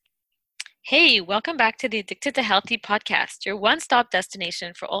Hey, welcome back to the Addicted to Healthy podcast, your one-stop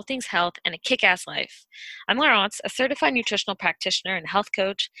destination for all things health and a kick-ass life. I'm Laurence, a certified nutritional practitioner and health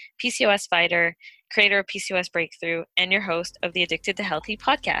coach, PCOS fighter, creator of PCOS Breakthrough, and your host of the Addicted to Healthy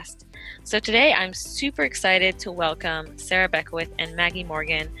podcast. So today I'm super excited to welcome Sarah Beckwith and Maggie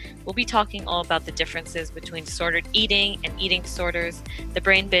Morgan. We'll be talking all about the differences between disordered eating and eating disorders, the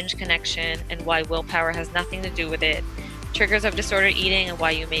brain-binge connection, and why willpower has nothing to do with it, triggers of disordered eating and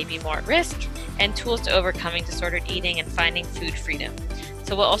why you may be more at risk, and tools to overcoming disordered eating and finding food freedom.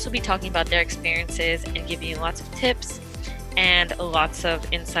 So we'll also be talking about their experiences and giving you lots of tips and lots of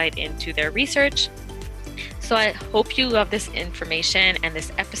insight into their research. So I hope you love this information and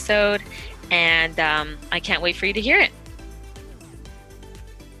this episode, and I can't wait for you to hear it.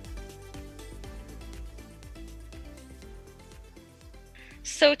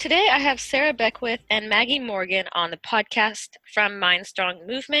 So today I have Sarah Beckwith and Maggie Morgan on the podcast from Mind Strong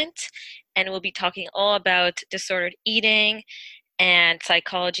Movement, and we'll be talking all about disordered eating and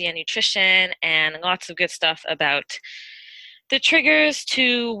psychology and nutrition and lots of good stuff about the triggers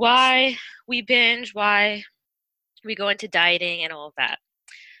to why we binge, why we go into dieting and all of that.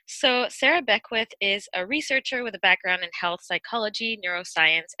 So Sarah Beckwith is a researcher with a background in health psychology,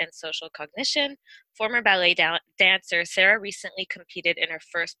 neuroscience, and social cognition. Former ballet dancer, Sarah recently competed in her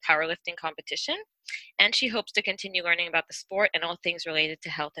first powerlifting competition, and she hopes to continue learning about the sport and all things related to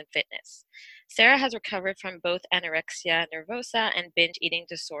health and fitness. Sarah has recovered from both anorexia nervosa and binge eating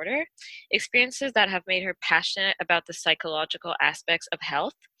disorder, experiences that have made her passionate about the psychological aspects of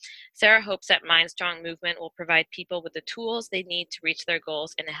health. Sarah hopes that Mind Strong Movement will provide people with the tools they need to reach their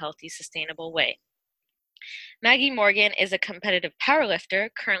goals in a healthy, sustainable way. Maggie Morgan is a competitive powerlifter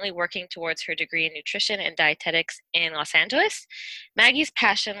currently working towards her degree in nutrition and dietetics in Los Angeles. Maggie's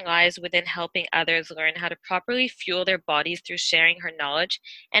passion lies within helping others learn how to properly fuel their bodies through sharing her knowledge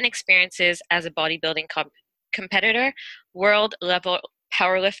and experiences as a bodybuilding competitor, world-level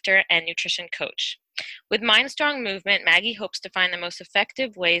powerlifter, and nutrition coach. With Mind Strong Movement, Maggie hopes to find the most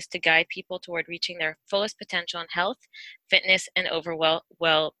effective ways to guide people toward reaching their fullest potential in health, fitness, and overall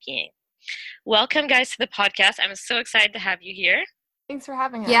well-being. Welcome, guys, to the podcast. I'm so excited to have you here. Thanks for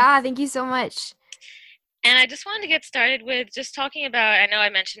having us. Yeah, thank you so much. And I just wanted to get started with just talking about, I know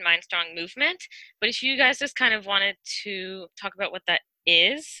I mentioned Mind Strong Movement, but if you guys just kind of wanted to talk about what that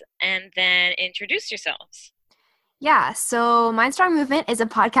is and then introduce yourselves. Yeah, so Mind Strong Movement is a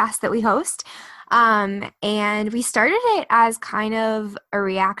podcast that we host. And we started it as kind of a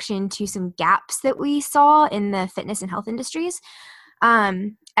reaction to some gaps that we saw in the fitness and health industries.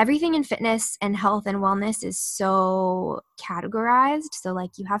 Everything in fitness and health and wellness is so categorized. So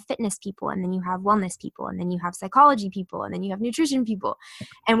like you have fitness people, and then you have wellness people, and then you have psychology people, and then you have nutrition people.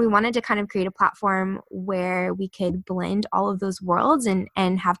 And we wanted to kind of create a platform where we could blend all of those worlds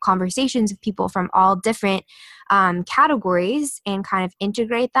and have conversations with people from all different categories and kind of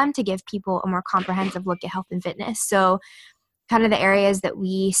integrate them to give people a more comprehensive look at health and fitness. So kind of the areas that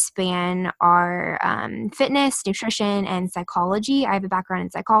we span are fitness, nutrition, and psychology. I have a background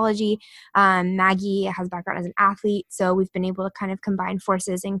in psychology. Maggie has a background as an athlete. So we've been able to kind of combine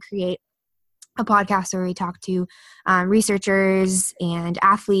forces and create a podcast where we talk to researchers and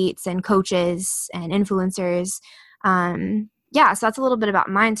athletes and coaches and influencers. So that's a little bit about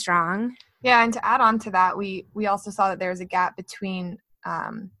Mind Strong. Yeah, and to add on to that, we also saw that there was a gap between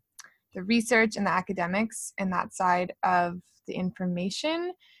the research and the academics and that side of the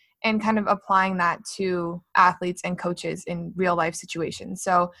information, and kind of applying that to athletes and coaches in real life situations.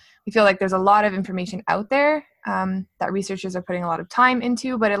 So we feel like there's a lot of information out there that researchers are putting a lot of time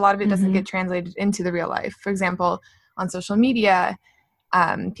into, but a lot of it doesn't get translated into the real life. For example, on social media,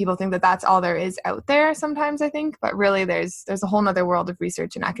 people think that that's all there is out there sometimes, I think, but really there's a whole nother world of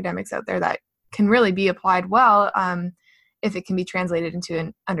research and academics out there that can really be applied well if it can be translated into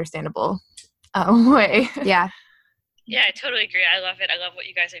an understandable way. Yeah, I totally agree. I love it. I love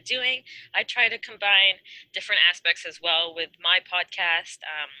what you guys are doing. I try to combine different aspects as well with my podcast.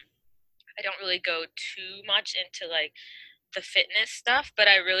 I don't really go too much into like the fitness stuff,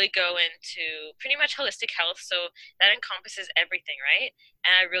 but I really go into pretty much holistic health. So that encompasses everything, right?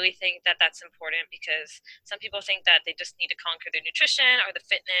 And I really think that that's important because some people think that they just need to conquer their nutrition or the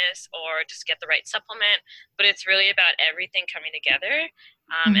fitness or just get the right supplement, but it's really about everything coming together.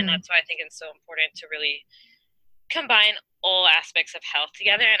 And that's why I think it's so important to really combine all aspects of health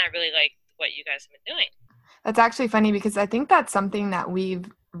together, and I really like what you guys have been doing. That's actually funny because I think that's something that we've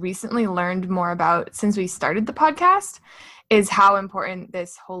recently learned more about since we started the podcast, is how important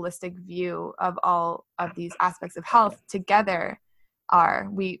this holistic view of all of these aspects of health together are.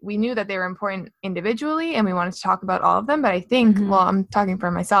 We knew that they were important individually and we wanted to talk about all of them, but I think, well, I'm talking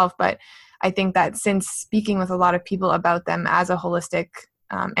for myself, but I think that since speaking with a lot of people about them as a holistic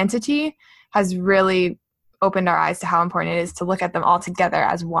entity has really opened our eyes to how important it is to look at them all together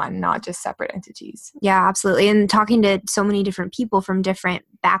as one, not just separate entities. Yeah, absolutely. And talking to so many different people from different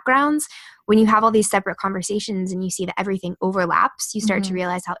backgrounds, when you have all these separate conversations and you see that everything overlaps, you start to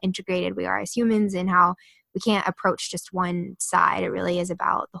realize how integrated we are as humans and how we can't approach just one side. It really is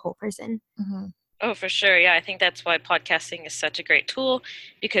about the whole person. Oh, for sure. Yeah, I think that's why podcasting is such a great tool,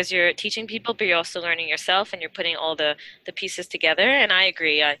 because you're teaching people, but you're also learning yourself and you're putting all the pieces together. And I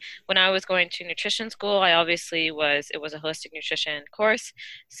agree. When I was going to nutrition school, it was a holistic nutrition course.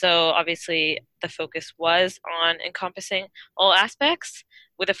 So obviously the focus was on encompassing all aspects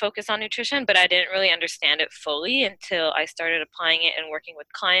with a focus on nutrition, but I didn't really understand it fully until I started applying it and working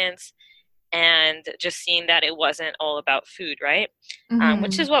with clients and just seeing that it wasn't all about food, right?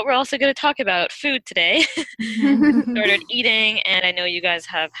 Which is what we're also going to talk about, food today. Disordered eating, and I know you guys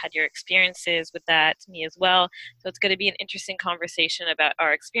have had your experiences with that, me as well. So it's going to be an interesting conversation about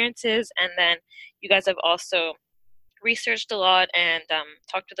our experiences, and then you guys have also researched a lot and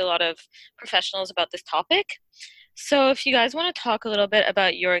talked with a lot of professionals about this topic. So if you guys want to talk a little bit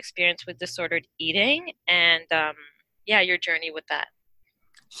about your experience with disordered eating and your journey with that.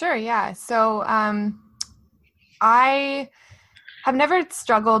 Sure, yeah. So I have never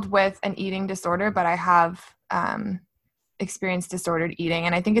struggled with an eating disorder, but I have experienced disordered eating.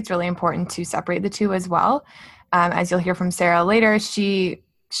 And I think it's really important to separate the two as well. As you'll hear from Sarah later, she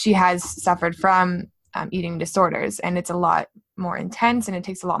has suffered from eating disorders, and it's a lot more intense and it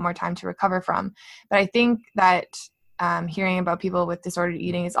takes a lot more time to recover from. But I think that hearing about people with disordered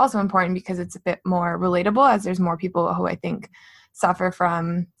eating is also important because it's a bit more relatable, as there's more people who I think suffer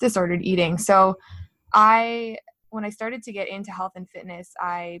from disordered eating. So when I started to get into health and fitness,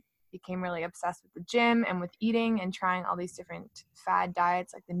 I became really obsessed with the gym and with eating and trying all these different fad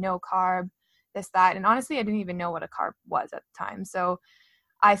diets like the no carb, this, that. And honestly, I didn't even know what a carb was at the time. So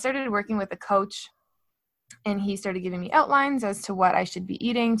I started working with a coach, and he started giving me outlines as to what I should be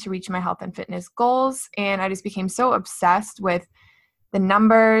eating to reach my health and fitness goals. And I just became so obsessed with the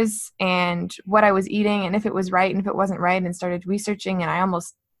numbers and what I was eating and if it was right and if it wasn't right, and started researching, and I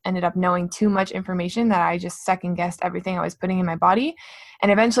almost ended up knowing too much information that I just second guessed everything I was putting in my body.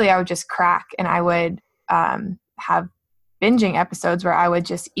 And eventually I would just crack, and I would have binging episodes where I would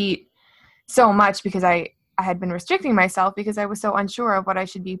just eat so much because I had been restricting myself because I was so unsure of what I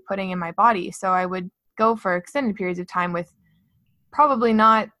should be putting in my body. So I would go for extended periods of time with probably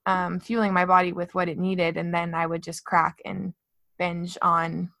not fueling my body with what it needed, and then I would just crack and binge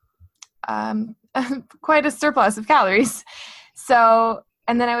on quite a surplus of calories. So,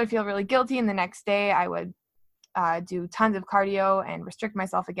 and then I would feel really guilty, and the next day I would do tons of cardio and restrict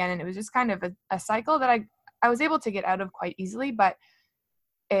myself again. And it was just kind of a cycle that I was able to get out of quite easily, but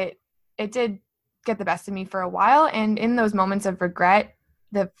it did get the best of me for a while. And in those moments of regret,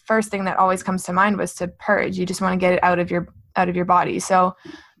 the first thing that always comes to mind was to purge. You just want to get it out of your body. So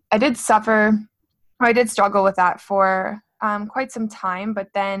I did struggle with that for quite some time, but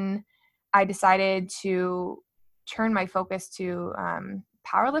then I decided to turn my focus to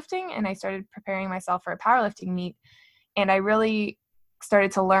powerlifting, and I started preparing myself for a powerlifting meet. And I really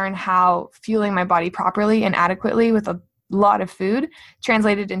started to learn how fueling my body properly and adequately with a lot of food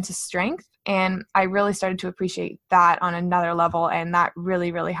translated into strength. And I really started to appreciate that on another level, and that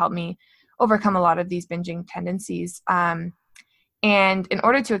really, really helped me overcome a lot of these binging tendencies. And in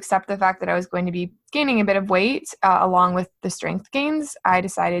order to accept the fact that I was going to be gaining a bit of weight along with the strength gains, I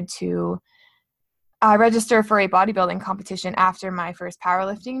decided to register for a bodybuilding competition after my first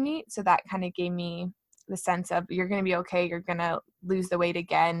powerlifting meet. So that kind of gave me the sense of, you're going to be okay, you're going to lose the weight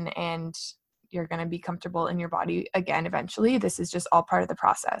again, and you're going to be comfortable in your body again eventually. This is just all part of the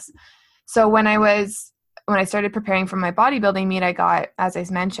process. So when I started preparing for my bodybuilding meet, I got, as I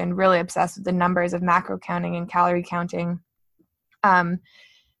mentioned, really obsessed with the numbers of macro counting and calorie counting.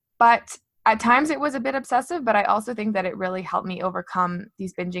 But at times it was a bit obsessive, but I also think that it really helped me overcome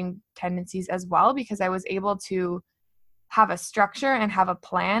these binging tendencies as well, because I was able to have a structure and have a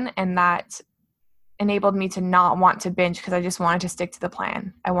plan, and that enabled me to not want to binge because I just wanted to stick to the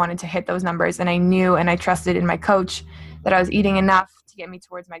plan. I wanted to hit those numbers, and I knew and I trusted in my coach that I was eating enough to get me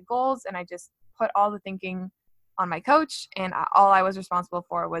towards my goals, and I just put all the thinking on my coach, and all I was responsible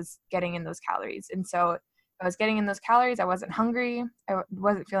for was getting in those calories. And so I was getting in those calories. I wasn't hungry. I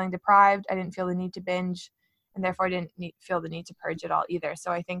wasn't feeling deprived. I didn't feel the need to binge, and therefore I didn't feel the need to purge at all either.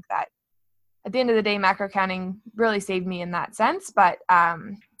 So I think that at the end of the day, macro counting really saved me in that sense. But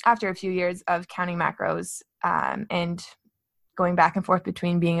after a few years of counting macros and going back and forth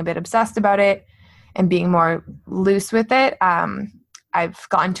between being a bit obsessed about it and being more loose with it. I've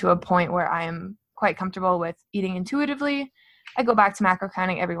gotten to a point where I am quite comfortable with eating intuitively. I go back to macro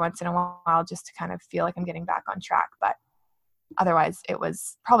counting every once in a while just to kind of feel like I'm getting back on track. But otherwise, it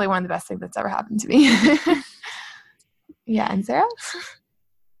was probably one of the best things that's ever happened to me. Yeah, and Sarah?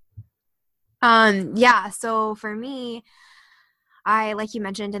 Yeah, so for me, I, like you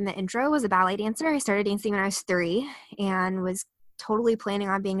mentioned in the intro, was a ballet dancer. I started dancing when I was 3 and was totally planning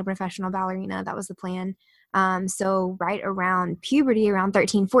on being a professional ballerina. That was the plan. So right around puberty, around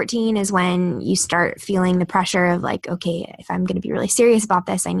 13, 14 is when you start feeling the pressure of like, okay, if I'm going to be really serious about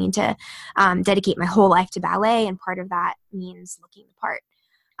this, I need to dedicate my whole life to ballet. And part of that means looking the part.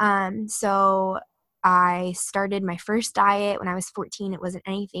 So I started my first diet when I was 14. It wasn't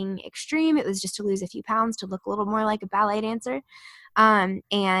anything extreme. It was just to lose a few pounds to look a little more like a ballet dancer. And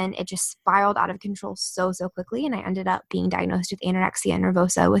it just spiraled out of control so quickly. And I ended up being diagnosed with anorexia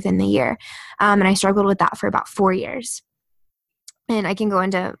nervosa within the year. And I struggled with that for about 4 years. And I can go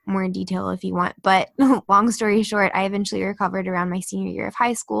into more detail if you want. But long story short, I eventually recovered around my senior year of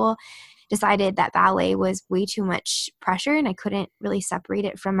high school, decided that ballet was way too much pressure and I couldn't really separate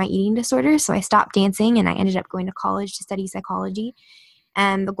it from my eating disorder. So I stopped dancing and I ended up going to college to study psychology.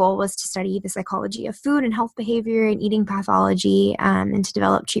 And the goal was to study the psychology of food and health behavior and eating pathology, and to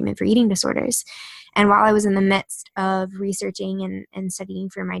develop treatment for eating disorders. And while I was in the midst of researching and studying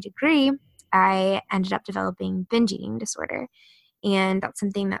for my degree, I ended up developing binge eating disorder. And that's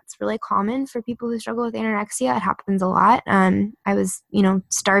something that's really common for people who struggle with anorexia. It happens a lot. I was,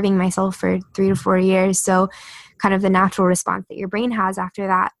 starving myself for 3 to 4 years. So kind of the natural response that your brain has after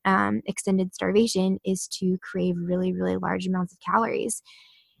that extended starvation is to crave really, really large amounts of calories.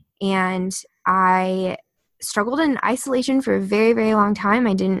 And I struggled in isolation for a very, very long time.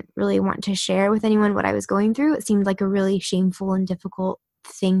 I didn't really want to share with anyone what I was going through. It seemed like a really shameful and difficult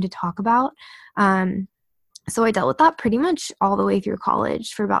thing to talk about. So I dealt with that pretty much all the way through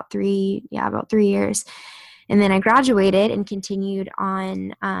college for about 3 years. And then I graduated and continued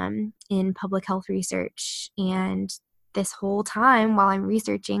on in public health research. And this whole time while I'm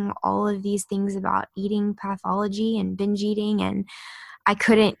researching all of these things about eating pathology and binge eating, and I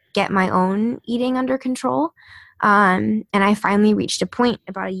couldn't get my own eating under control. And I finally reached a point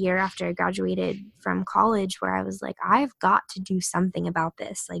about a year after I graduated from college where I was like, I've got to do something about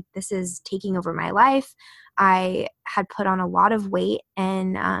this. Like, this is taking over my life. I had put on a lot of weight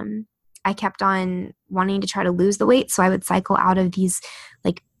and I kept on wanting to try to lose the weight. So I would cycle out of these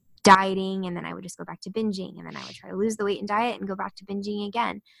like dieting and then I would just go back to binging and then I would try to lose the weight and diet and go back to binging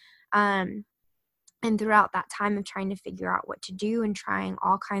again. And throughout that time of trying to figure out what to do and trying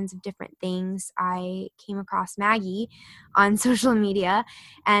all kinds of different things, I came across Maggie on social media.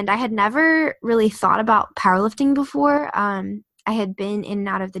 And I had never really thought about powerlifting before. I had been in and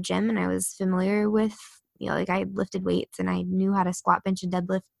out of the gym and I was familiar with, I lifted weights and I knew how to squat, bench, and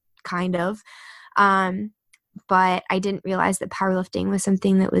deadlift, kind of. But I didn't realize that powerlifting was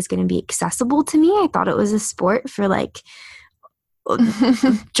something that was going to be accessible to me. I thought it was a sport for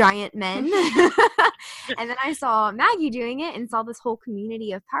giant men. And then I saw Maggie doing it and saw this whole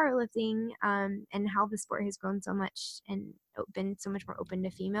community of powerlifting and how the sport has grown so much and been so much more open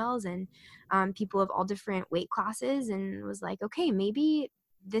to females and people of all different weight classes, and was like, okay, maybe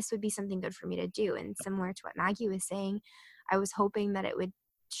this would be something good for me to do. And similar to what Maggie was saying, I was hoping that it would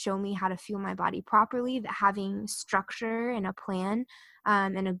show me how to fuel my body properly, that having structure and a plan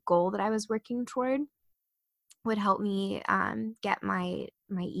and a goal that I was working toward would help me get my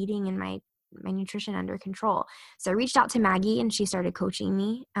eating and my nutrition under control. So I reached out to Maggie and she started coaching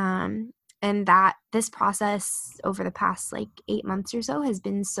me. And that this process over the past 8 months or so has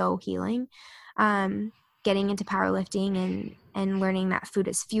been so healing. Getting into powerlifting and learning that food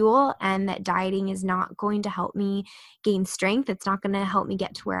is fuel and that dieting is not going to help me gain strength. It's not going to help me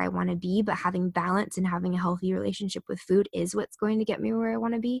get to where I want to be, but having balance and having a healthy relationship with food is what's going to get me where I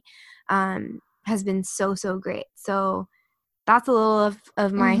want to be. Has been so great. So that's a little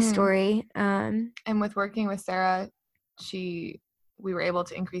of my story. And with working with Sarah, we were able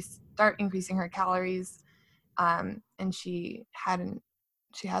to start increasing her calories. And she hasn't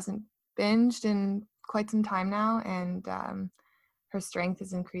binged in quite some time now. And her strength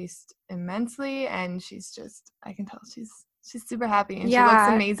has increased immensely. And I can tell she's super happy and she looks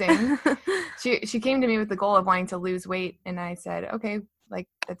amazing. She came to me with the goal of wanting to lose weight. And I said, okay,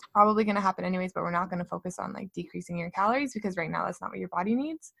 that's probably going to happen anyways, but we're not going to focus on decreasing your calories because right now that's not what your body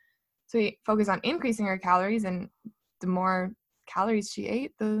needs. So we focus on increasing her calories, and the more calories she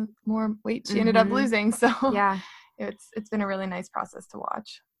ate, the more weight she ended up losing. So yeah, it's been a really nice process to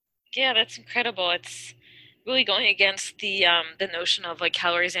watch. Yeah, that's incredible. really going against the notion of like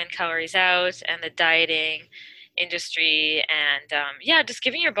calories in, calories out, and the dieting industry, and yeah, just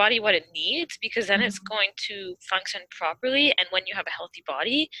giving your body what it needs, because then it's Mhm. going to function properly. And when you have a healthy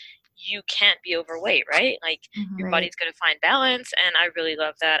body, you can't be overweight, right? Like your Mhm. Right. body's going to find balance, and I really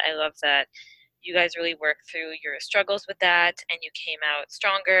love that. I love that you guys really worked through your struggles with that, and you came out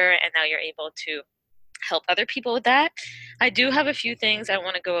stronger, and now you're able to help other people with that. I do have a few things I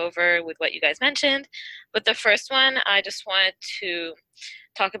want to go over with what you guys mentioned, but the first one I just wanted to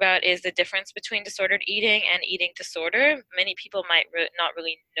talk about is the difference between disordered eating and eating disorder. Many people might not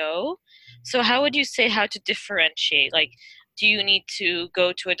really know. So, how would you say how to differentiate? Like, do you need to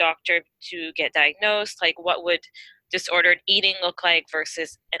go to a doctor to get diagnosed? Like, what would disordered eating look like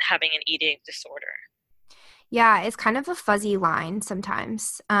versus and having an eating disorder? Yeah, it's kind of a fuzzy line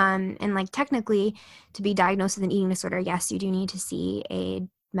sometimes. And like technically, to be diagnosed with an eating disorder, yes, you do need to see a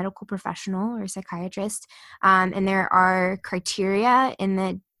medical professional or psychiatrist. And there are criteria in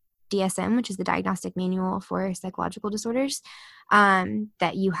the DSM, which is the Diagnostic Manual for Psychological Disorders,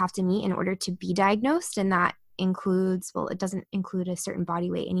 that you have to meet in order to be diagnosed. And that includes, well, it doesn't include a certain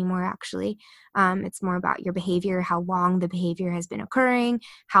body weight anymore, actually. It's more about your behavior, how long the behavior has been occurring,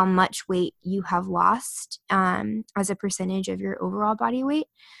 how much weight you have lost as a percentage of your overall body weight.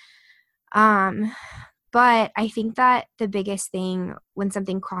 Um, but I think that the biggest thing when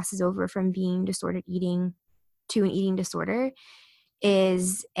something crosses over from being disordered eating to an eating disorder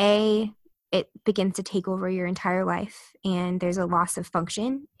is it begins to take over your entire life, and there's a loss of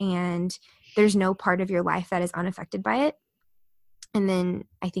function, and there's no part of your life that is unaffected by it. And then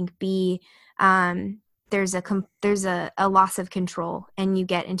I think B, um, there's a loss of control, and you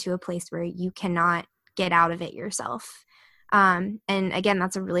get into a place where you cannot get out of it yourself. And again,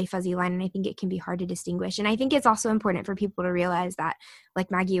 that's a really fuzzy line, and I think it can be hard to distinguish. And I think it's also important for people to realize that,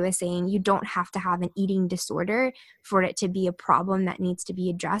 like Maggie was saying, you don't have to have an eating disorder for it to be a problem that needs to be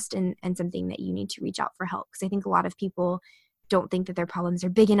addressed, and something that you need to reach out for help. Because I think a lot of people don't think that their problems are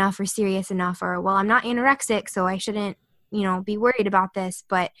big enough or serious enough, or, well, I'm not anorexic, so I shouldn't be worried about this.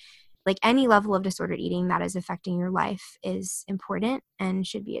 But like any level of disordered eating that is affecting your life is important and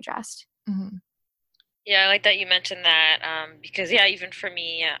should be addressed. Mhm. Yeah, I like that you mentioned that, because yeah, even for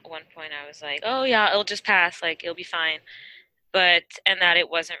me at one point I was like, oh yeah, it'll just pass, like it'll be fine. But and that it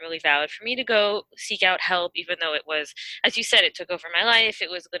wasn't really valid for me to go seek out help, even though it was, as you said, it took over my life. It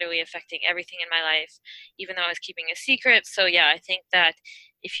was literally affecting everything in my life, even though I was keeping a secret. So yeah, I think that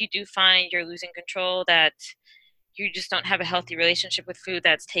if you do find you're losing control, that you just don't have a healthy relationship with food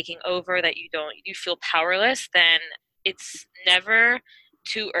that's taking over, that you feel powerless, then it's never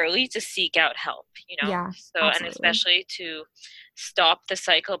too early to seek out help, you know? Yeah, So, and absolutely. especially to stop the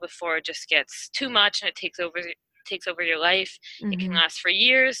cycle before it just gets too much and it takes over your life. It can Mm-hmm. last for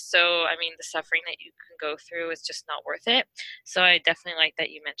years. So, I mean, the suffering that you can go through is just not worth it. So, I definitely like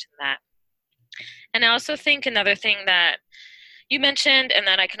that you mentioned that. And I also think another thing that you mentioned, and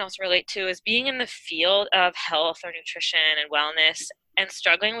that I can also relate to, is being in the field of health or nutrition and wellness and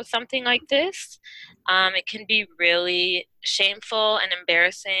struggling with something like this. It can be really shameful and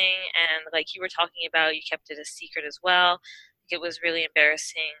embarrassing. And like you were talking about, you kept it a secret as well. It was really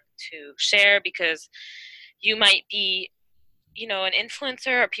embarrassing to share because you might be, an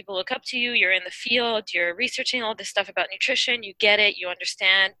influencer, or people look up to you, you're in the field, you're researching all this stuff about nutrition, you get it, you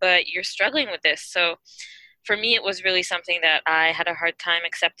understand, but you're struggling with this. So for me, it was really something that I had a hard time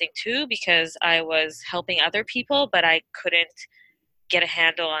accepting too, because I was helping other people, but I couldn't get a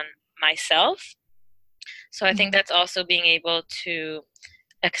handle on myself. So I think Mhm. that's also being able to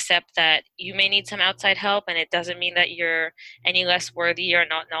accept that you may need some outside help, and it doesn't mean that you're any less worthy or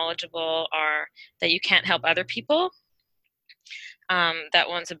not knowledgeable or that you can't help other people. That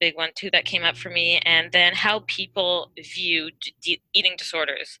one's a big one too that came up for me. And then how people view eating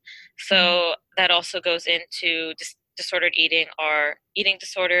disorders. Mhm. So that also goes into disordered eating or eating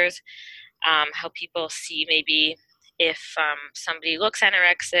disorders. How people see maybe if somebody looks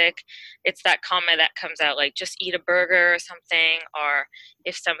anorexic, it's that comment that comes out like just eat a burger or something, or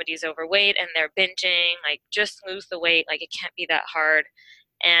if somebody's overweight and they're binging, like just lose the weight, like it can't be that hard.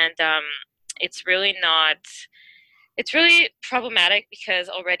 And it's really not, it's really problematic because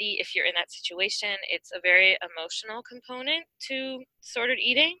already if you're in that situation, it's a very emotional component to disordered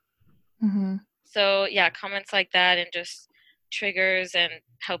eating. Mhm. So yeah, comments like that and just triggers and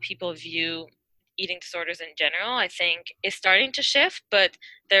how people view eating disorders in general, I think is starting to shift, but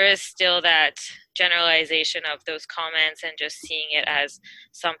there is still that generalization of those comments and just seeing it as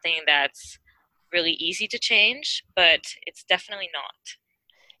something that's really easy to change, but it's definitely not.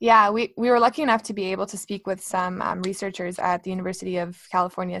 Yeah, we were lucky enough to be able to speak with some researchers at the University of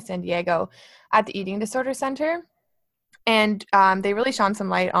California, San Diego, at the Eating Disorder Center. And they really shone some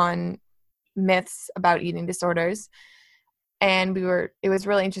light on myths about eating disorders. And it was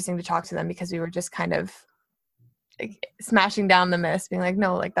really interesting to talk to them because we were just kind of like smashing down the myths, being like,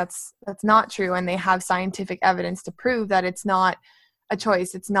 no, like that's not true. And they have scientific evidence to prove that it's not a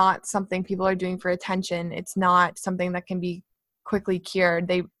choice. It's not something people are doing for attention. It's not something that can be quickly cured.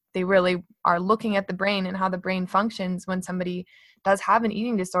 They really are looking at the brain and how the brain functions when somebody does have an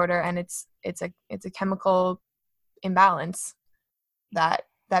eating disorder, and it's a chemical imbalance that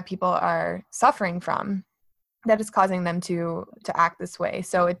people are suffering from that is causing them to act this way.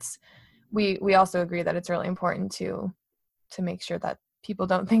 So we also agree that it's really important to make sure that people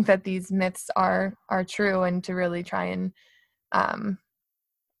don't think that these myths are true, and to really try and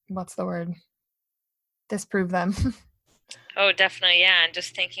what's the word, disprove them. Oh, definitely, yeah. And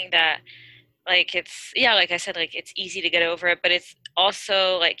just thinking that, like, it's, yeah, like I said, like, it's easy to get over it, but it's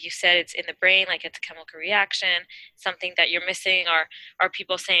also, like you said, it's in the brain, like, it's a chemical reaction, something that you're missing. Or are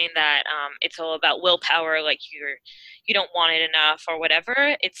people saying that it's all about willpower, like you don't want it enough or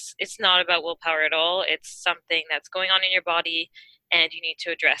whatever? It's not about willpower at all. It's something that's going on in your body, and you need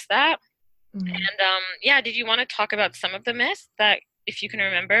to address that. Mm-hmm. And yeah, did you want to talk about some of the myths that, if you can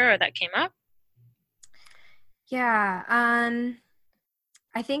remember, or that came up? Yeah.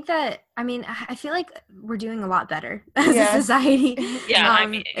 I think that, I mean, I feel like we're doing a lot better as a society Yeah, I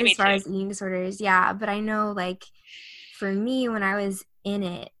mean, me as far too. as eating disorders. Yeah. But I know, like, for me, when I was in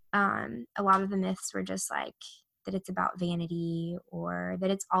it, a lot of the myths were just like that it's about vanity, or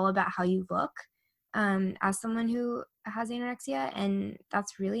that it's all about how you look as someone who has anorexia. And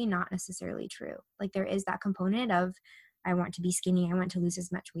that's really not necessarily true. Like, there is that component of, I want to be skinny, I want to lose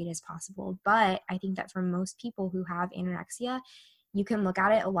as much weight as possible. But I think that for most people who have anorexia, you can look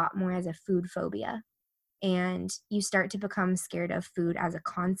at it a lot more as a food phobia. And you start to become scared of food as a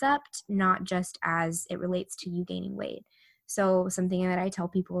concept, not just as it relates to you gaining weight. So something that I tell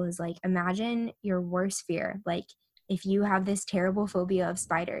people is, like, imagine your worst fear. Like, if you have this terrible phobia of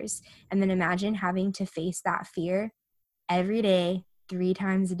spiders, and then imagine having to face that fear every day, 3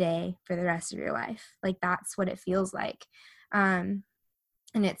 times a day for the rest of your life. Like, that's what it feels like. And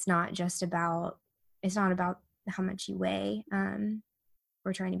it's not about how much you weigh.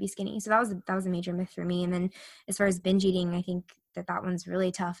 Or trying to be skinny. So that was a major myth for me. And then as far as binge eating, I think that one's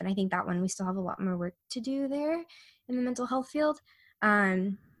really tough. And I think that one, we still have a lot more work to do there in the mental health field.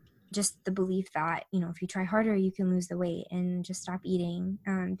 Just the belief that, if you try harder, you can lose the weight and just stop eating.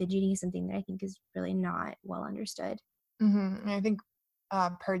 Binge eating is something that I think is really not well understood. Mm-hmm. And I think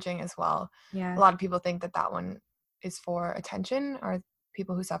purging as well. Yeah. A lot of people think that one is for attention, or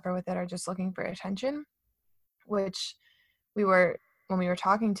people who suffer with it are just looking for attention, which when we were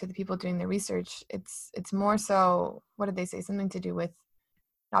talking to the people doing the research, it's more so, what did they say? Something to do with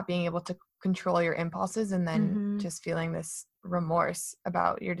not being able to control your impulses, and then just feeling this remorse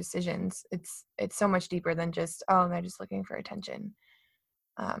about your decisions. It's so much deeper than just, oh, they're just looking for attention.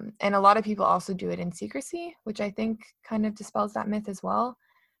 And a lot of people also do it in secrecy, which I think kind of dispels that myth as well,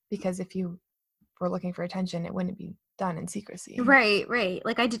 because if you were looking for attention, it wouldn't be done in secrecy. Right.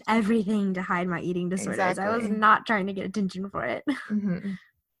 Like, I did everything to hide my eating disorders. Exactly. I was not trying to get attention for it. Mm-hmm.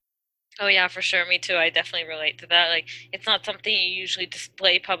 Oh yeah, for sure. Me too. I definitely relate to that. Like, it's not something you usually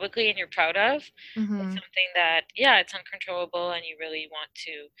display publicly and you're proud of. Mm-hmm. It's something that, yeah, it's uncontrollable and you really want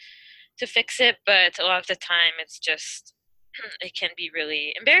to fix it, but a lot of the time it's just it can be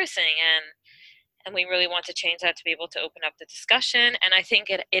really embarrassing, and we really want to change that, to be able to open up the discussion. And I think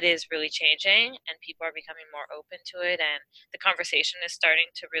it is really changing, and people are becoming more open to it, and the conversation is starting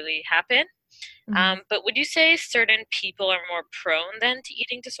to really happen. But would you say certain people are more prone then to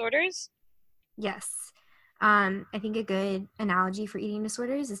eating disorders? Yes. I think a good analogy for eating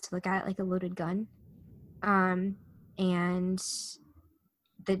disorders is to look at it like a loaded gun. And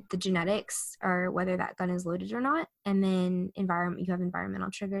the genetics are whether that gun is loaded or not. And then you have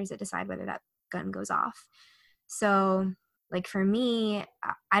environmental triggers that decide whether that gun goes off. So, like, for me,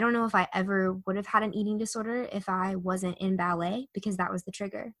 I don't know if I ever would have had an eating disorder if I wasn't in ballet, because that was the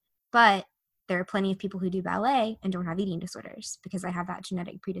trigger. But there are plenty of people who do ballet and don't have eating disorders because I have that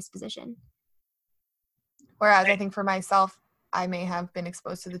genetic predisposition. Whereas I think for myself, I may have been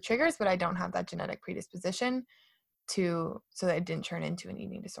exposed to the triggers, but I don't have that genetic predisposition so that it didn't turn into an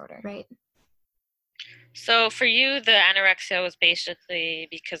eating disorder. Right. So for you, the anorexia was basically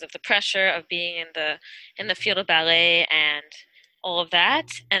because of the pressure of being in the field of ballet and all of that.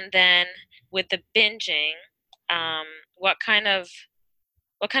 And then with the binging, what kind of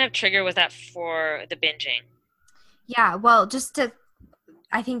trigger was that for the binging? Yeah, well, just to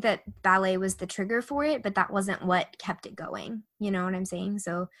I think that ballet was the trigger for it, but that wasn't what kept it going. You know what I'm saying?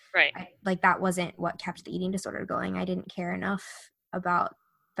 So Right. that wasn't what kept the eating disorder going. I didn't care enough about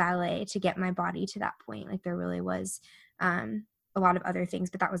ballet to get my body to that point. Like there really was a lot of other things,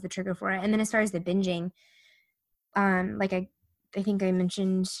 but that was the trigger for it. And then as far as the binging, like I think I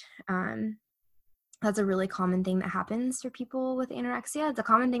mentioned, that's a really common thing that happens for people with anorexia. It's a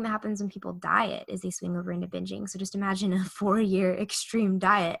common thing that happens when people diet is they swing over into binging. So just imagine a 4-year extreme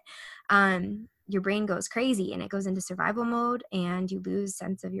diet. Your brain goes crazy and it goes into survival mode, and you lose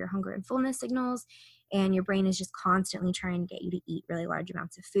sense of your hunger and fullness signals, and your brain is just constantly trying to get you to eat really large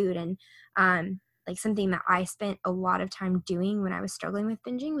amounts of food. And like something that I spent a lot of time doing when I was struggling with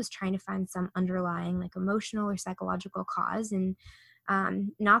binging was trying to find some underlying like emotional or psychological cause. And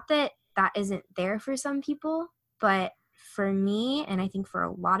not that that isn't there for some people, but for me, and I think for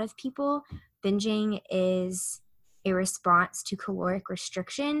a lot of people, binging is a response to caloric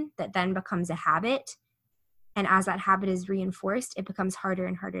restriction that then becomes a habit. And as that habit is reinforced, it becomes harder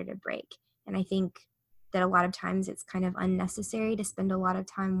and harder to break. And I think that a lot of times it's kind of unnecessary to spend a lot of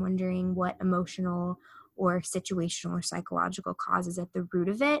time wondering what emotional or situational or psychological causes at the root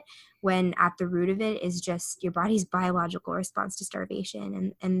of it, when at the root of it is just your body's biological response to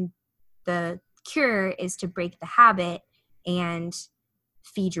starvation. And the cure is to break the habit and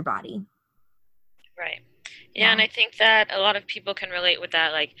feed your body. Right. Yeah, and I think that a lot of people can relate with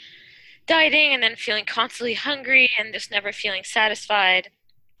that, like dieting and then feeling constantly hungry and just never feeling satisfied.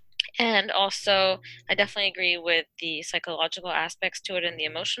 And also, I definitely agree with the psychological aspects to it and the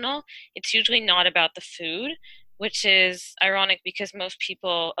emotional. It's usually not about the food, which is ironic because most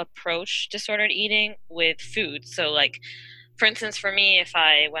people approach disordered eating with food. So, like, for instance, for me, if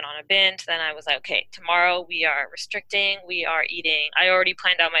I went on a binge, then I was like, okay, tomorrow we are restricting, we are eating. I already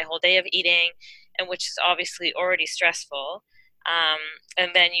planned out my whole day of eating, and which is obviously already stressful. Um,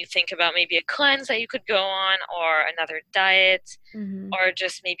 and then you think about maybe a cleanse that you could go on, or another diet, or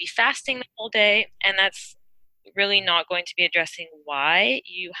just maybe fasting the whole day. And that's really not going to be addressing why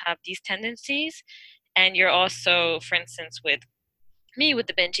you have these tendencies. And you're also, for instance, with me with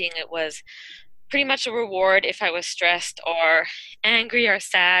the binging, it was pretty much a reward if I was stressed or angry or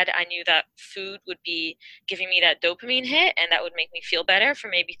sad. I knew that food would be giving me that dopamine hit and that would make me feel better for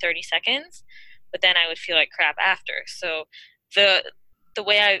maybe 30 seconds, but then I would feel like crap after. So the the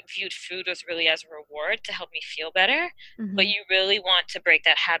way I viewed food was really as a reward to help me feel better. But you really want to break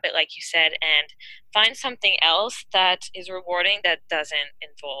that habit, like you said, and find something else that is rewarding that doesn't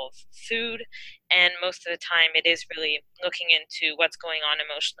involve food. And most of the time, it is really looking into what's going on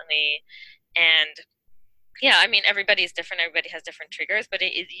emotionally. And yeah, I mean, everybody is different, everybody has different triggers, but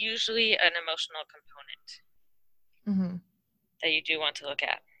it is usually an emotional component that you do want to look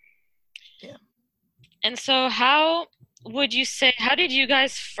at. Yeah. And so, how did you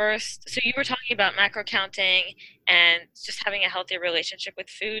guys first? So, you were talking about macro counting and just having a healthy relationship with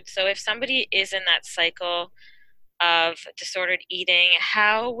food. So, if somebody is in that cycle of disordered eating,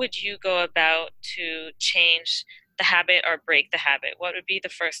 how would you go about to change the habit or break the habit? What would be the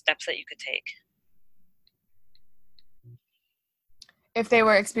first steps that you could take? If they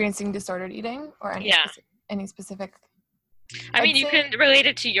were experiencing disordered eating or any specific I mean, you can relate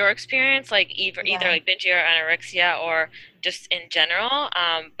it to your experience, like either like binge or anorexia, or just in general.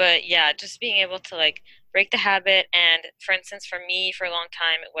 But yeah, just being able to like break the habit. And for instance, for me, for a long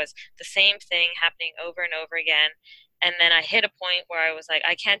time, it was the same thing happening over and over again. And then I hit a point where I was like,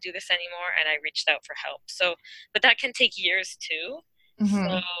 I can't do this anymore, and I reached out for help. So, but that can take years too.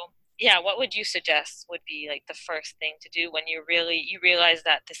 So, yeah, what would you suggest would be like the first thing to do when you realize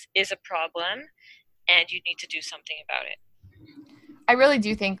that this is a problem and you need to do something about it? I really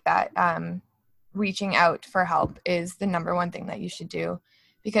do think that reaching out for help is the number one thing that you should do,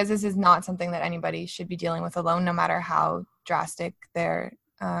 because this is not something that anybody should be dealing with alone, no matter how drastic their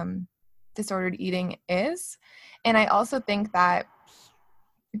disordered eating is. And I also think that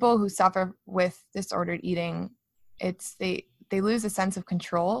people who suffer with disordered eating, they lose a sense of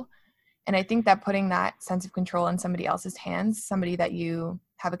control. And I think that putting that sense of control in somebody else's hands, somebody that you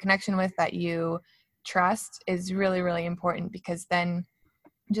have a connection with, that you trust, is really, really important, because then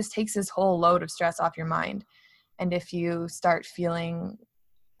it just takes this whole load of stress off your mind. And if you start feeling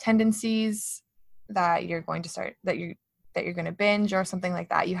tendencies that you're going to binge or something like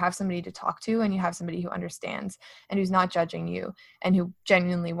that, you have somebody to talk to, and you have somebody who understands and who's not judging you and who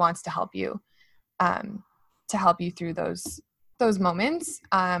genuinely wants to help you through those moments.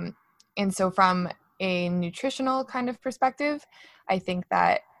 And so from a nutritional kind of perspective, I think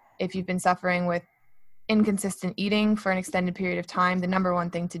that if you've been suffering with inconsistent eating for an extended period of time, the number one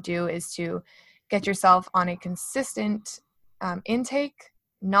thing to do is to get yourself on a consistent intake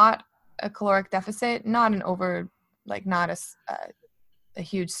not a caloric deficit, not an over, like not a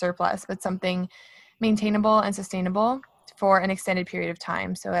huge surplus, but something maintainable and sustainable for an extended period of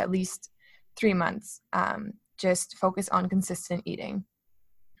time. So at least 3 months. Just focus on consistent eating.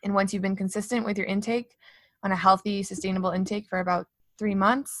 And once you've been consistent with your intake on a healthy, sustainable intake for about 3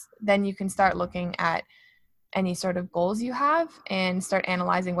 months, then you can start looking at any sort of goals you have and start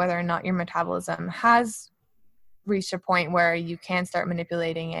analyzing whether or not your metabolism has reached a point where you can start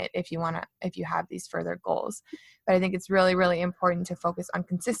manipulating it if you have these further goals. But I think it's really, really important to focus on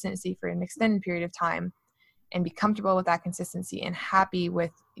consistency for an extended period of time and be comfortable with that consistency and happy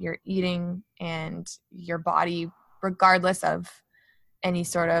with your eating and your body, regardless of any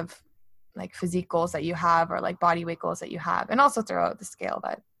sort of like physique goals that you have or like body weight goals that you have. And also throw out the scale.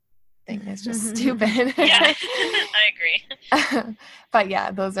 That thing is just stupid. Yeah, I agree. But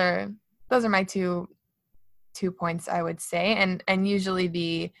yeah, those are my two points, I would say. And usually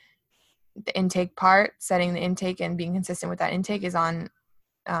the intake part, setting the intake and being consistent with that intake is on,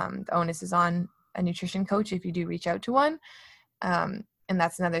 the onus is on a nutrition coach if you do reach out to one. And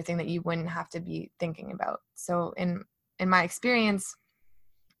that's another thing that you wouldn't have to be thinking about. So in my experience,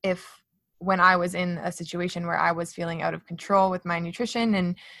 when I was in a situation where I was feeling out of control with my nutrition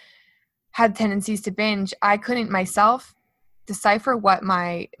and had tendencies to binge, I couldn't myself decipher what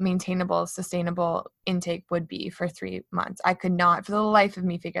my maintainable, sustainable intake would be for 3 months. I could not, for the life of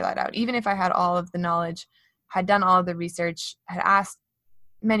me, figure that out. Even if I had all of the knowledge, had done all of the research, had asked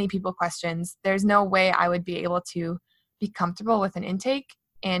many people questions, there's no way I would be able to be comfortable with an intake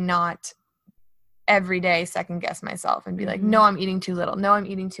and not every day second guess myself and be like, no, I'm eating too little. No, I'm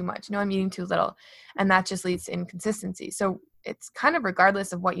eating too much. No, I'm eating too little. And that just leads to inconsistency. So it's kind of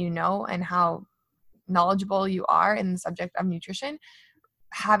regardless of what you know and how knowledgeable you are in the subject of nutrition,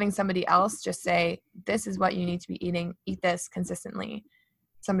 having somebody else just say, this is what you need to be eating, eat this consistently.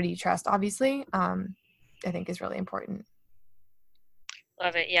 Somebody you trust, obviously, I think is really important.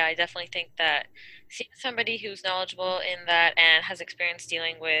 Love it. Yeah, I definitely think that seeing somebody who's knowledgeable in that and has experience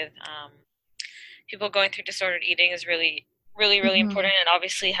dealing with people going through disordered eating is really, really, really important. And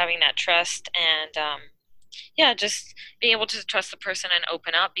obviously having that trust and yeah, just being able to trust the person and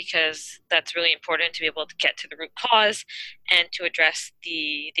open up, because that's really important to be able to get to the root cause and to address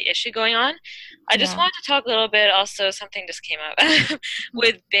the issue going on. I just wanted to talk a little bit, also something just came up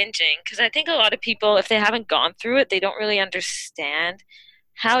with binging, because I think a lot of people, if they haven't gone through it, they don't really understand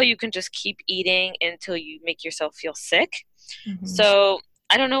how you can just keep eating until you make yourself feel sick. So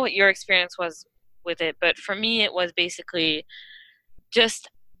I don't know what your experience was with it, but for me it was basically just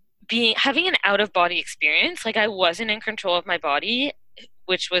having an out of body experience. Like I wasn't in control of my body,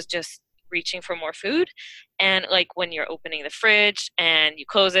 which was just reaching for more food. And like when you're opening the fridge and you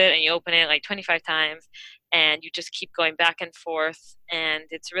close it and you open it like 25 times and you just keep going back and forth, and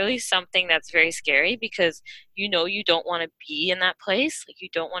it's really something that's very scary, because you don't want to be in that place, like you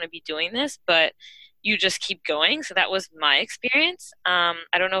don't want to be doing this, but you just keep going. So that was my experience. I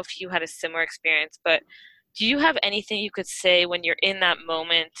don't know if you had a similar experience, but do you have anything you could say when you're in that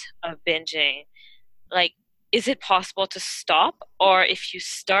moment of binging? Like, is it possible to stop? Or if you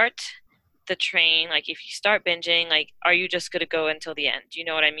start the train, like if you start binging, like, are you just going to go until the end? Do you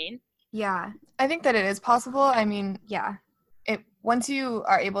know what I mean? Yeah. I think that it is possible. I mean, Yeah. Once you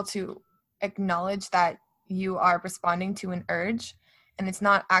are able to acknowledge that you are responding to an urge and it's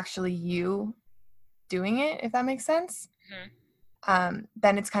not actually you doing it, if that makes sense,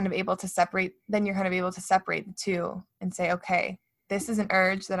 then it's kind of able to separate. Then you're kind of able to separate the two and say, okay, this is an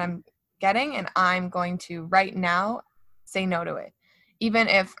urge that I'm getting, and I'm going to right now say no to it. Even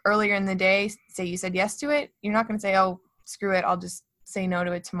if earlier in the day, say you said yes to it, you're not going to say, oh, screw it, I'll just say no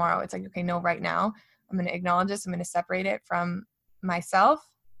to it tomorrow. It's like, okay, no, right now I'm going to acknowledge this. I'm going to separate it from myself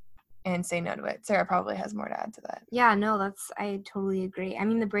and say no to it. Sarah probably has more to add to that. Yeah, no, I totally agree. I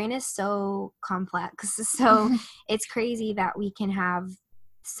mean, the brain is so complex. So it's crazy that we can have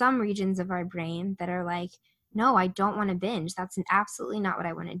some regions of our brain that are like, no, I don't want to binge. That's absolutely not what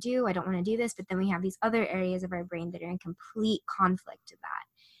I want to do. I don't want to do this. But then we have these other areas of our brain that are in complete conflict to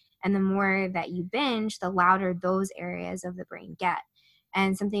that. And the more that you binge, the louder those areas of the brain get.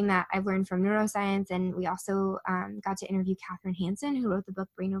 And something that I've learned from neuroscience, and we also got to interview Catherine Hansen, who wrote the book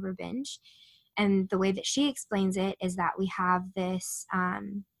Brain Over Binge. And the way that she explains it is that we have this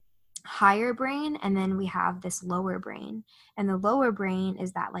higher brain, and then we have this lower brain. And the lower brain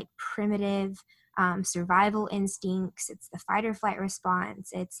is that like primitive survival instincts. It's the fight or flight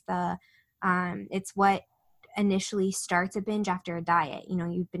response. It's what initially starts a binge after a diet. You know,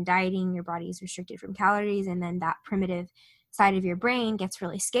 you've been dieting, your body is restricted from calories, and then that primitive side of your brain gets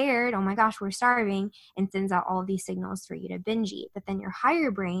really scared. Oh my gosh, we're starving, and sends out all of these signals for you to binge eat. But then your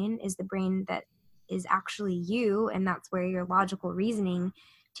higher brain is the brain that is actually you, and that's where your logical reasoning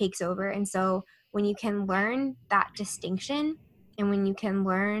takes over. And so when you can learn that distinction, and when you can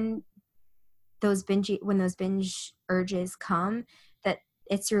learn when those binge urges come, that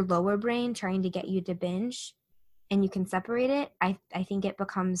it's your lower brain trying to get you to binge, and you can separate it, I think it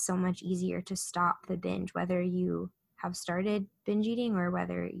becomes so much easier to stop the binge, whether you have started binge eating or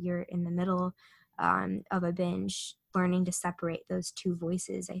whether you're in the middle of a binge. Learning to separate those two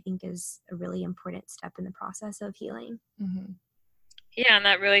voices, I think, is a really important step in the process of healing. Mm-hmm. Yeah, and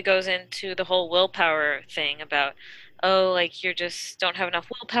that really goes into the whole willpower thing about, oh, like you just don't have enough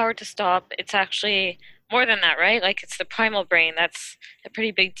willpower to stop. It's actually more than that, right? Like it's the primal brain. That's a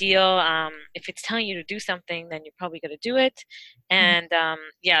pretty big deal. If it's telling you to do something, then you're probably going to do it. And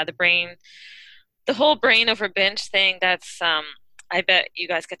yeah, the brain, the whole brain over binge thing, that's I bet you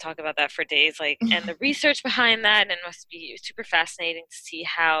guys could talk about that for days, like, and the research behind that, and it must be super fascinating to see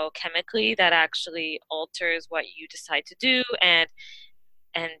how chemically that actually alters what you decide to do and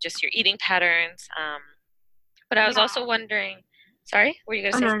just your eating patterns. But I was also wondering, sorry, what were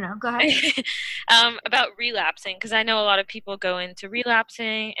you going to say? No, go ahead. About relapsing, because I know a lot of people go into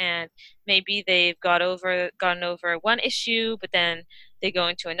relapsing and maybe they've gotten over one issue, but then they go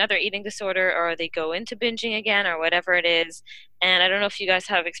into another eating disorder, or they go into binging again, or whatever it is. And I don't know if you guys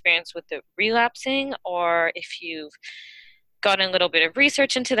have experience with the relapsing, or if you've gotten a little bit of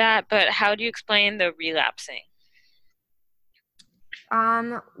research into that, but how do you explain the relapsing?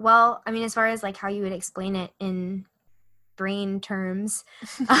 Well, I mean, as far as like how you would explain it in brain terms,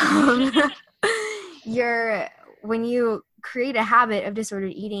 when you create a habit of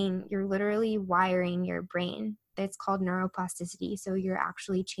disordered eating, you're literally wiring your brain. It's called neuroplasticity. So you're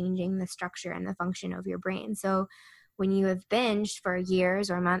actually changing the structure and the function of your brain. So when you have binged for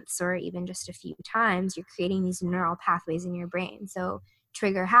years or months or even just a few times, you're creating these neural pathways in your brain. So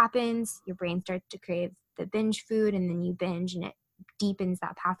trigger happens, your brain starts to crave the binge food, and then you binge, and it deepens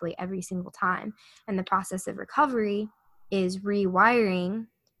that pathway every single time. And the process of recovery is rewiring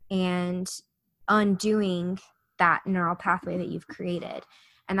and undoing that neural pathway that you've created.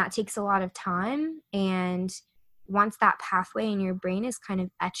 And that takes a lot of time. And once that pathway in your brain is kind of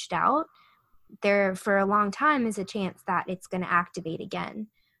etched out, there for a long time is a chance that it's going to activate again.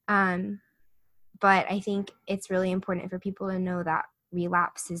 But I think it's really important for people to know that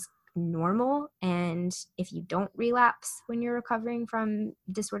relapse is normal, and if you don't relapse when you're recovering from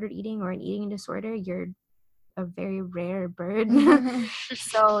disordered eating or an eating disorder, you're a very rare bird.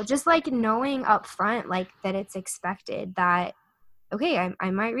 So just like knowing up front, like that it's expected that, okay,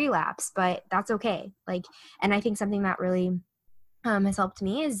 I might relapse, but that's okay. Like, and I think something that really has helped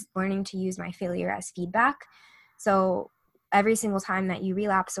me is learning to use my failure as feedback. So every single time that you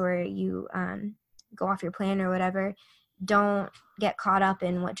relapse or you go off your plan or whatever, don't get caught up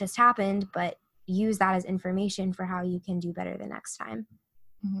in what just happened, but use that as information for how you can do better the next time.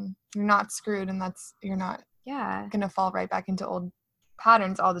 Mm-hmm. You're not screwed, and you're not going to fall right back into old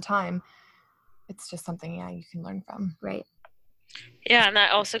patterns all the time. It's just something, you can learn from. Right. Yeah, and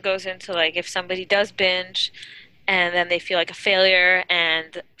that also goes into like if somebody does binge and then they feel like a failure,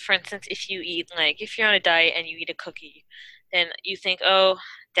 and for instance, if you're on a diet and you eat a cookie, then you think, oh,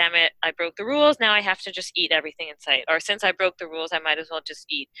 damn it, I broke the rules, now I have to just eat everything in sight. Or since I broke the rules, I might as well just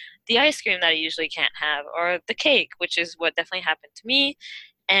eat the ice cream that I usually can't have, or the cake, which is what definitely happened to me.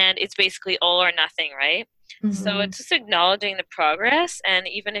 And it's basically all or nothing, right? Mm-hmm. So it's just acknowledging the progress, and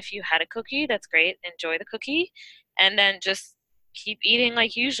even if you had a cookie, that's great, enjoy the cookie, and then just keep eating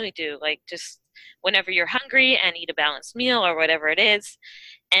like you usually do, like just whenever you're hungry, and eat a balanced meal or whatever it is.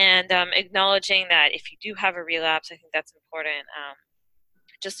 And acknowledging that if you do have a relapse, I think that's important.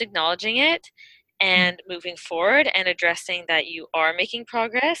 Just acknowledging it and moving forward and addressing that you are making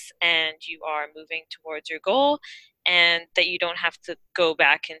progress and you are moving towards your goal, and that you don't have to go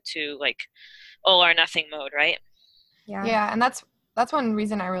back into like all or nothing mode, right? Yeah, and that's one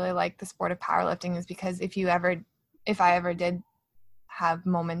reason I really like the sport of powerlifting, is because if I ever did have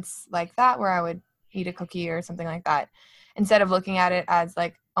moments like that where I would eat a cookie or something like that, instead of looking at it as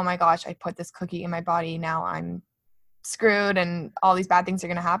like, oh my gosh, I put this cookie in my body, now I'm screwed and all these bad things are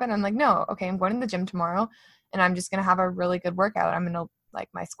going to happen. I'm like, no, okay, I'm going to the gym tomorrow and I'm just going to have a really good workout. I'm going to, like,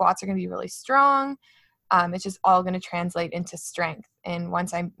 my squats are going to be really strong. It's just all going to translate into strength. And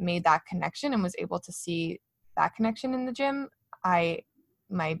once I made that connection and was able to see that connection in the gym, my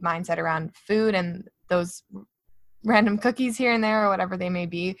mindset around food and those random cookies here and there or whatever they may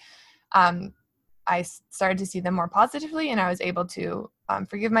be, I started to see them more positively, and I was able to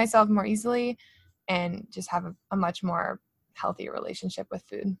forgive myself more easily and just have a much more healthier relationship with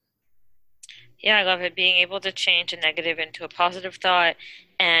food. Yeah, I love it. Being able to change a negative into a positive thought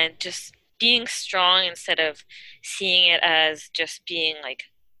and just being strong instead of seeing it as just being like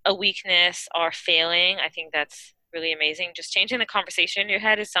a weakness or failing. I think that's really amazing. Just changing the conversation in your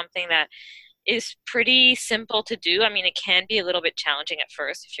head is something that is pretty simple to do. I mean, it can be a little bit challenging at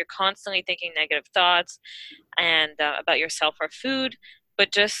first if you're constantly thinking negative thoughts and about yourself or food,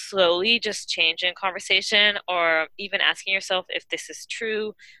 but just slowly just changing conversation or even asking yourself if this is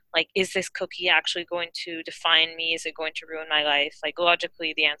true. Like, is this cookie actually going to define me? Is it going to ruin my life? Like,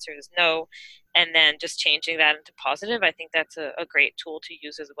 logically, the answer is no. And then just changing that into positive, I think that's a great tool to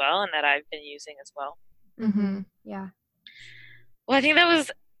use as well, and that I've been using as well. Yeah. Well, I think that was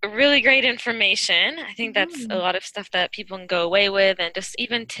really great information. I think that's a lot of stuff that people can go away with, and just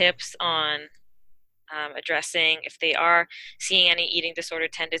even tips on addressing if they are seeing any eating disorder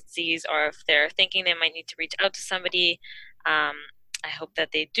tendencies, or if they're thinking they might need to reach out to somebody. I hope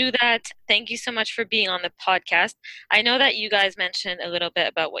that they do that. Thank you so much for being on the podcast. I know that you guys mentioned a little bit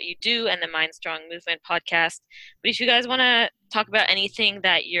about what you do and the Mind Strong Movement podcast, but if you guys want to talk about anything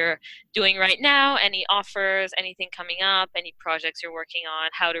that you're doing right now, any offers, anything coming up, any projects you're working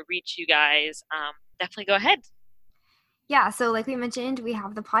on, how to reach you guys, definitely go ahead. Yeah, so like we mentioned, we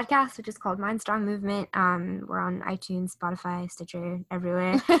have the podcast, which is called Mind Strong Movement. We're on iTunes, Spotify, Stitcher,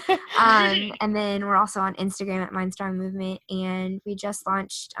 everywhere. And then we're also on Instagram at Mind Strong Movement. And we just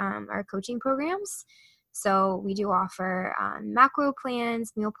launched our coaching programs. So we do offer macro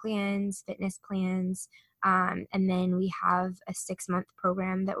plans, meal plans, fitness plans. And then we have a 6-month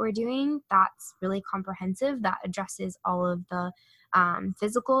program that we're doing that's really comprehensive, that addresses all of the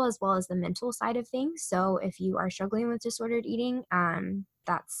physical as well as the mental side of things. So if you are struggling with disordered eating,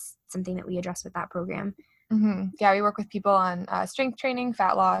 that's something that we address with that program. Yeah, we work with people on strength training,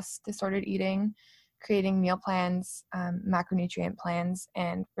 fat loss, disordered eating, creating meal plans, macronutrient plans,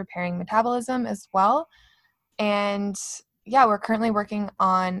 and repairing metabolism as well. And yeah, we're currently working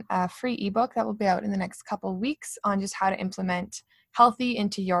on a free ebook that will be out in the next couple of weeks on just how to implement healthy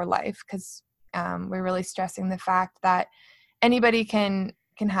into your life, because we're really stressing the fact that anybody can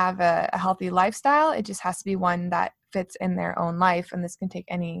have a healthy lifestyle. It just has to be one that fits in their own life, and this can take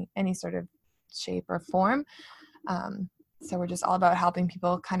any sort of shape or form. So we're just all about helping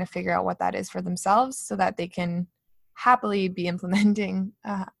people kind of figure out what that is for themselves so that they can happily be implementing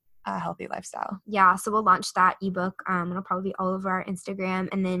a healthy lifestyle. Yeah, so we'll launch that ebook. It'll probably be all over our Instagram,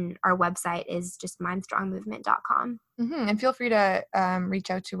 and then our website is just mindstrongmovement.com. And feel free to reach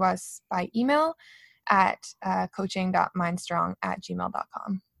out to us by email at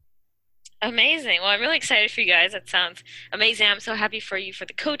coaching.mindstrong@gmail.com. Amazing. Well, I'm really excited for you guys. That sounds amazing. I'm so happy for you for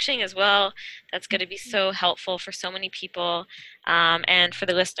the coaching as well. That's going to be so helpful for so many people. And for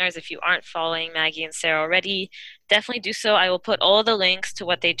the listeners, if you aren't following Maggie and Sarah already, definitely do so. I will put all the links to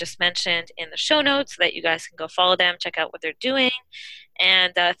what they just mentioned in the show notes so that you guys can go follow them, check out what they're doing.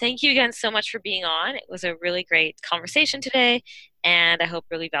 And thank you again so much for being on. It was a really great conversation today, and I hope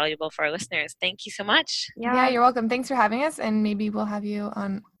really valuable for our listeners. Thank you so much. Yeah, you're welcome. Thanks for having us, and maybe we'll have you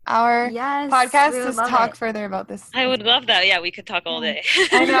on our podcast to talk further about this. I would love that. Yeah, we could talk all day.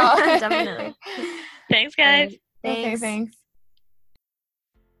 I know. Definitely. Thanks, guys. Okay, thanks.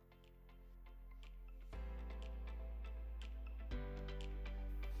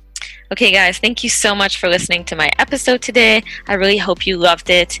 Okay, guys, thank you so much for listening to my episode today. I really hope you loved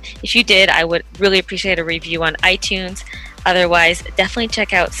it. If you did, I would really appreciate a review on iTunes. Otherwise, definitely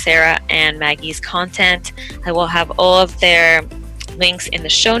check out Sarah and Maggie's content. I will have all of their links in the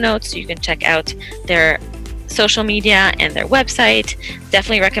show notes so you can check out their social media and their website.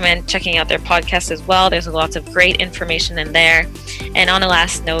 Definitely recommend checking out their podcast as well. There's lots of great information in there. And on a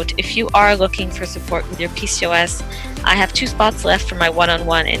last note, if you are looking for support with your PCOS, I have 2 spots left for my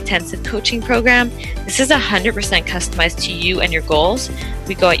one-on-one intensive coaching program. This is 100% customized to you and your goals.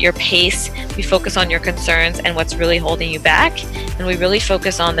 We go at your pace, we focus on your concerns and what's really holding you back, and we really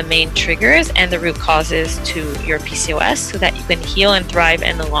focus on the main triggers and the root causes to your PCOS so that you can heal and thrive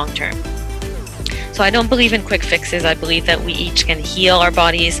in the long term. So I don't believe in quick fixes. I believe that we each can heal our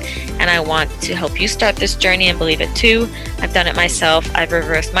bodies, and I want to help you start this journey and believe it too. I've done it myself. I've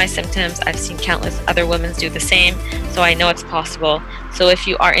reversed my symptoms. I've seen countless other women do the same, so I know it's possible. So if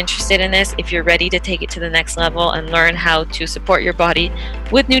you are interested in this, if you're ready to take it to the next level and learn how to support your body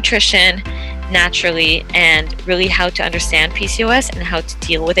with nutrition naturally and really how to understand PCOS and how to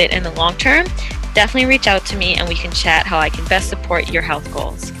deal with it in the long term, definitely reach out to me and we can chat how I can best support your health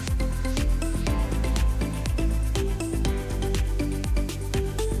goals.